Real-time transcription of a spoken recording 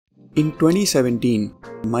In 2017,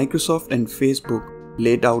 Microsoft and Facebook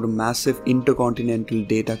laid out a massive intercontinental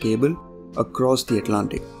data cable across the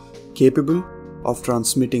Atlantic, capable of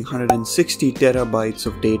transmitting 160 terabytes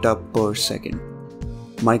of data per second.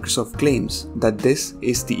 Microsoft claims that this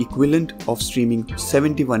is the equivalent of streaming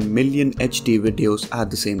 71 million HD videos at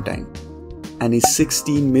the same time, and is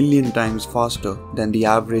 16 million times faster than the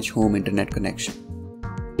average home internet connection.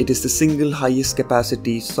 It is the single highest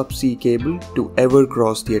capacity subsea cable to ever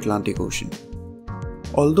cross the Atlantic Ocean.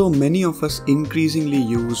 Although many of us increasingly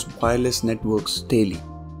use wireless networks daily,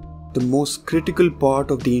 the most critical part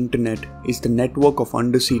of the internet is the network of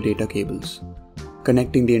undersea data cables,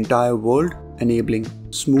 connecting the entire world, enabling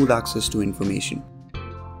smooth access to information.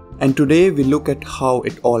 And today we look at how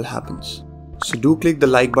it all happens. So do click the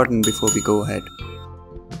like button before we go ahead.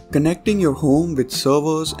 Connecting your home with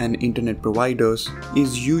servers and internet providers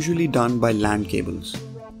is usually done by LAN cables,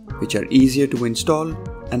 which are easier to install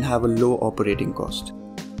and have a low operating cost.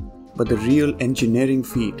 But the real engineering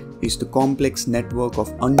feat is the complex network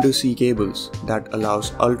of undersea cables that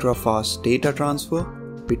allows ultra-fast data transfer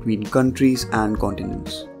between countries and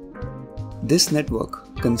continents. This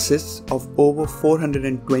network consists of over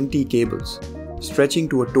 420 cables, stretching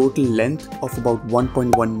to a total length of about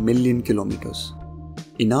 1.1 million kilometers,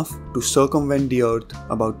 enough to circumvent the Earth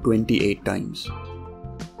about 28 times.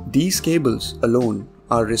 These cables alone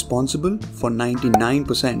are responsible for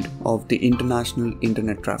 99% of the international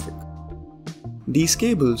internet traffic. These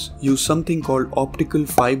cables use something called optical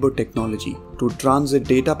fiber technology to transit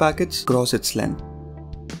data packets across its length.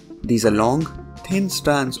 These are long, thin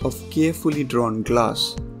strands of carefully drawn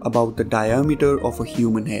glass about the diameter of a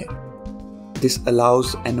human hair. This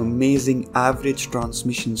allows an amazing average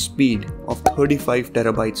transmission speed of 35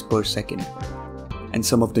 terabytes per second. And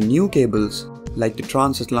some of the new cables, like the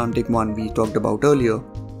transatlantic one we talked about earlier,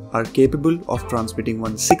 are capable of transmitting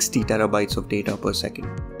 160 terabytes of data per second.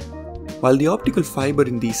 While the optical fiber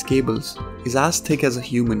in these cables is as thick as a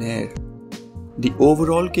human hair, the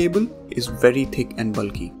overall cable is very thick and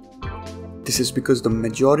bulky. This is because the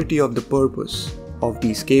majority of the purpose of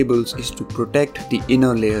these cables is to protect the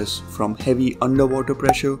inner layers from heavy underwater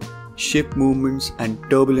pressure, ship movements, and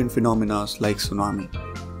turbulent phenomena like tsunami.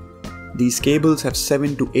 These cables have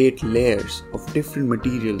 7 to 8 layers of different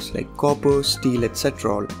materials like copper, steel,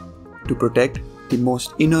 etc. to protect the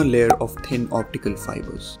most inner layer of thin optical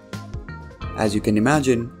fibers. As you can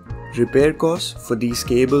imagine, repair costs for these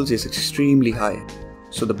cables is extremely high,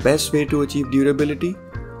 so the best way to achieve durability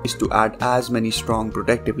is to add as many strong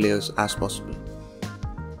protective layers as possible.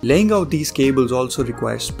 Laying out these cables also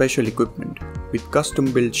requires special equipment, with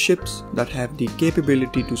custom-built ships that have the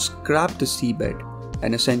capability to scrap the seabed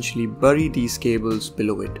and essentially bury these cables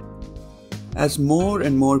below it. As more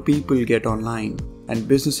and more people get online and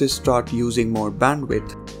businesses start using more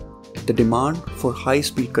bandwidth, the demand for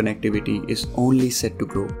high-speed connectivity is only set to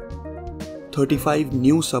grow. 35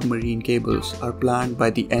 new submarine cables are planned by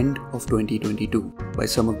the end of 2022 by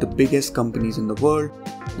some of the biggest companies in the world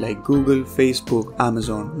like Google, Facebook,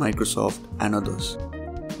 Amazon, Microsoft, and others.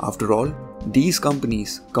 After all, these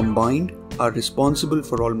companies combined are responsible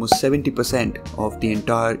for almost 70% of the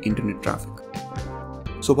entire internet traffic.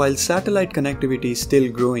 So while satellite connectivity is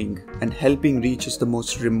still growing and helping reach us the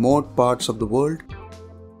most remote parts of the world,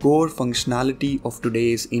 core functionality of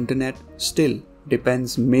today's internet still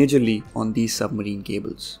depends majorly on these submarine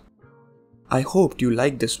cables. I hoped you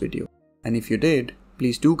liked this video, and if you did,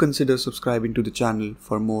 please do consider subscribing to the channel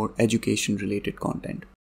for more education related content.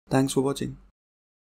 Thanks for watching.